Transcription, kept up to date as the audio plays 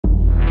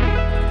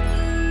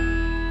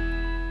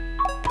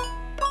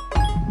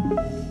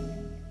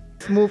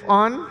Move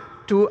on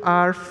to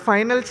our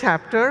final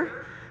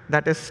chapter,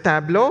 that is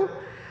Tableau.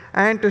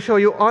 And to show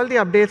you all the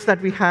updates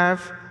that we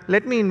have,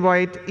 let me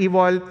invite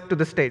Ewald to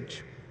the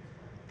stage.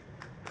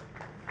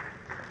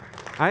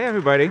 Hi,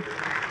 everybody.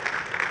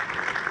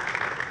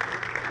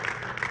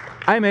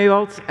 I'm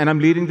Ewald, and I'm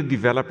leading the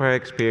developer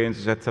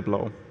experiences at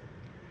Tableau.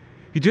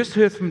 You just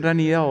heard from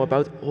Danielle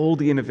about all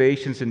the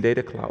innovations in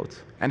Data Cloud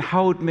and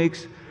how it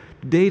makes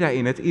data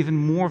in it even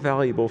more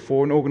valuable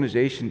for an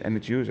organization and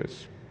its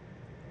users.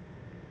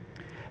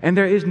 And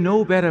there is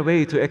no better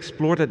way to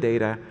explore the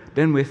data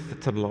than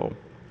with Tableau.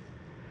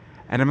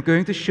 And I'm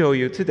going to show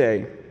you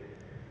today,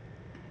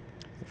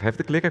 if I have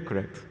the clicker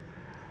correct,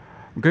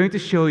 I'm going to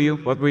show you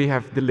what we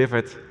have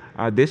delivered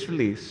this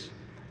release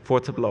for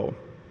Tableau.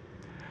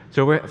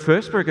 So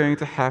first we're going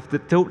to have the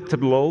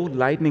Tableau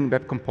Lightning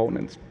Web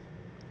Component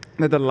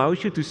that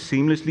allows you to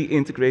seamlessly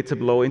integrate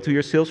Tableau into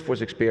your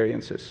Salesforce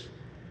experiences.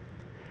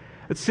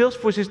 But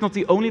Salesforce is not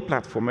the only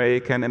platform where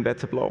you can embed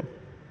Tableau.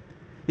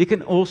 You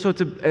can also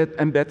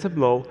embed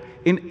Tableau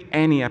in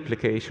any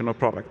application or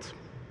product.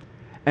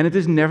 And it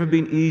has never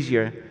been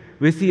easier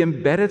with the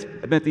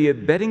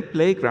embedding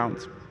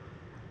playground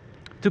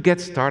to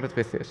get started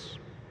with this.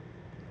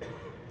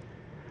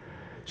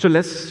 So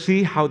let's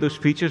see how those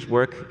features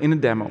work in a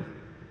demo.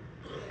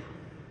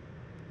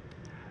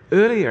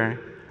 Earlier,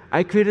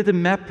 I created a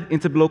map in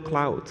Tableau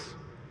Cloud.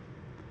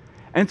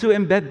 And to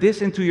embed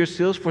this into your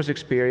Salesforce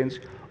experience,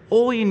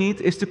 all you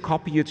need is to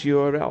copy its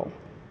URL.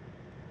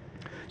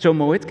 So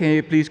Mohit, can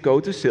you please go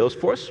to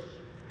Salesforce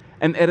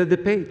and edit the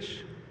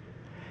page?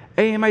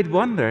 And you might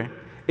wonder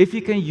if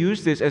you can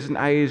use this as an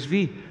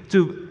ISV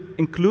to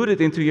include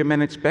it into your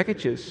managed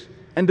packages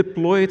and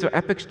deploy it to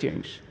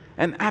AppExchange.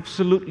 And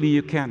absolutely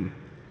you can.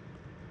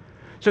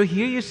 So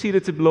here you see the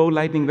Tableau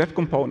Lightning Web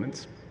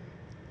Component.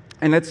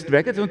 And let's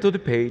drag it onto the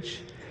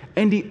page.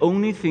 And the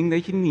only thing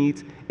that you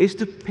need is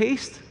to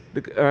paste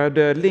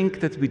the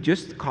link that we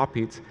just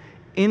copied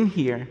in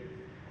here.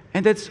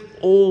 And that's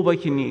all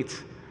what you need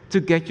to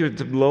get your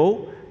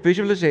Tableau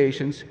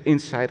visualizations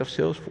inside of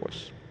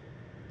Salesforce.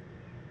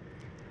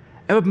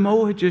 And what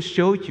Mohit just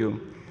showed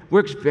you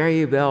works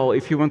very well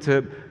if you want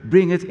to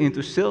bring it into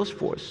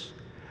Salesforce.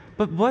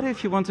 But what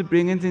if you want to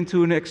bring it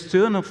into an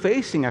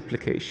external-facing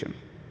application,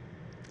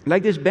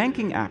 like this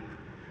banking app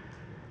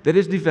that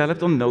is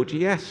developed on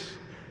Node.js?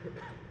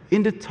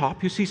 In the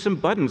top, you see some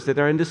buttons that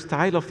are in the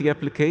style of the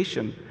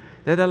application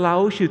that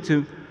allows you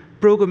to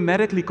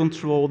programmatically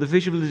control the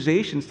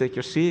visualizations that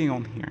you're seeing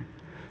on here.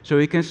 So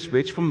you can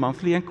switch from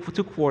monthly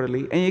to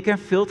quarterly, and you can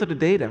filter the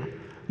data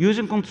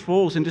using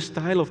controls in the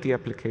style of the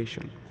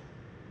application.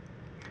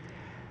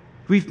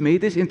 We've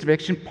made this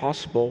interaction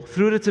possible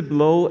through the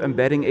Tableau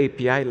Embedding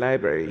API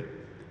library.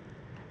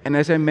 And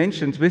as I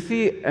mentioned, with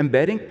the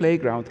embedding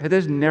playground, it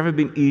has never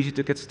been easy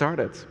to get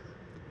started.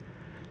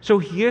 So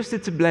here's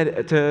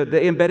the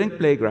embedding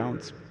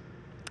playground.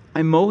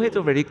 And Mohit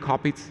already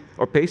copied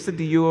or pasted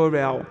the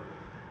URL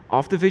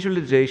of the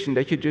visualization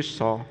that you just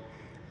saw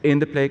in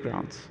the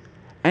playground.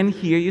 And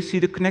here you see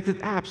the connected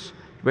apps,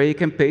 where you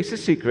can paste the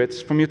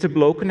secrets from your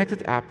Tableau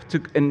connected app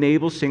to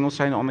enable single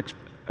sign-on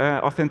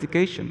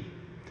authentication.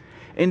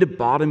 In the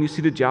bottom, you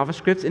see the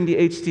JavaScript in the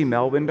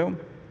HTML window.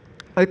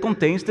 It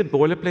contains the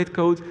boilerplate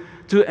code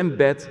to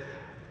embed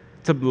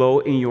Tableau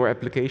in your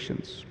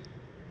applications.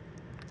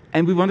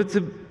 And we wanted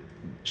to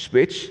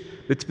switch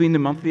between the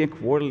monthly and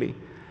quarterly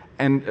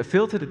and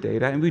filter the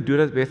data, and we do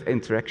that with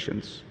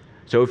interactions.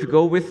 So if you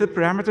go with the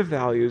parameter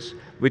values,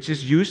 which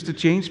is used to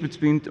change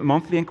between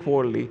monthly and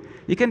quarterly,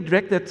 you can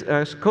drag that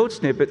code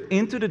snippet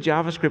into the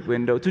JavaScript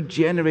window to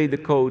generate the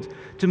code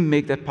to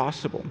make that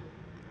possible.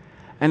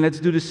 And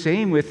let's do the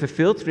same with the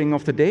filtering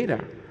of the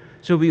data.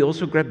 So we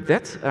also grab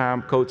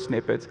that code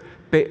snippet,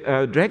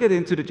 drag it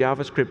into the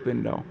JavaScript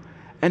window.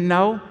 And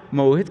now,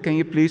 Mohit, can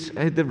you please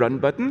hit the Run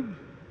button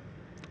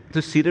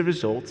to see the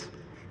result?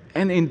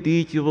 And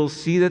indeed, you will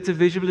see that the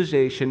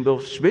visualization will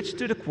switch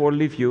to the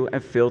quarterly view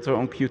and filter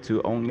on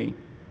Q2 only.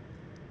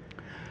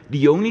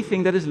 The only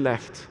thing that is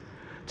left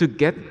to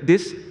get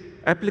this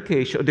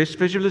application, or this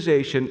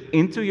visualization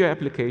into your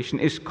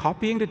application is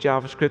copying the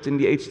JavaScript in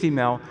the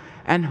HTML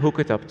and hook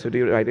it up to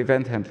the right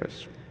event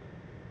handlers.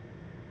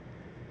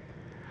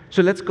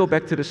 So let's go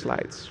back to the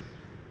slides.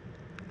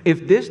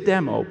 If this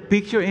demo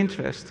piqued your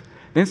interest,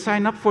 then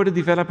sign up for the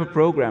developer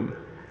program,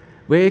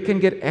 where you can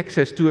get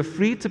access to a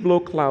free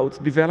Tableau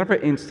Cloud developer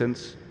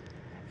instance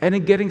and a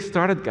Getting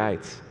Started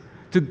guide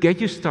to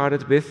get you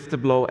started with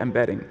Tableau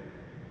embedding.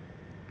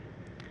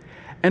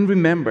 And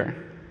remember,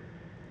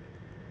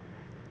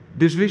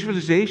 these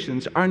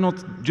visualizations are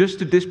not just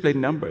to display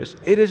numbers.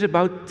 It is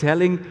about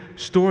telling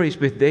stories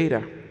with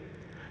data.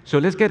 So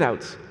let's get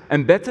out,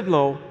 embed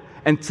Tableau,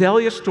 and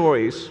tell your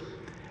stories,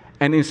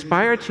 and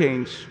inspire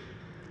change,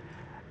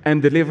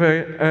 and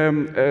deliver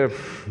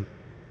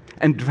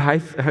and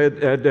drive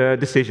the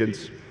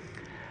decisions.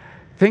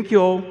 Thank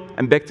you all,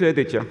 and back to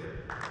Aditya.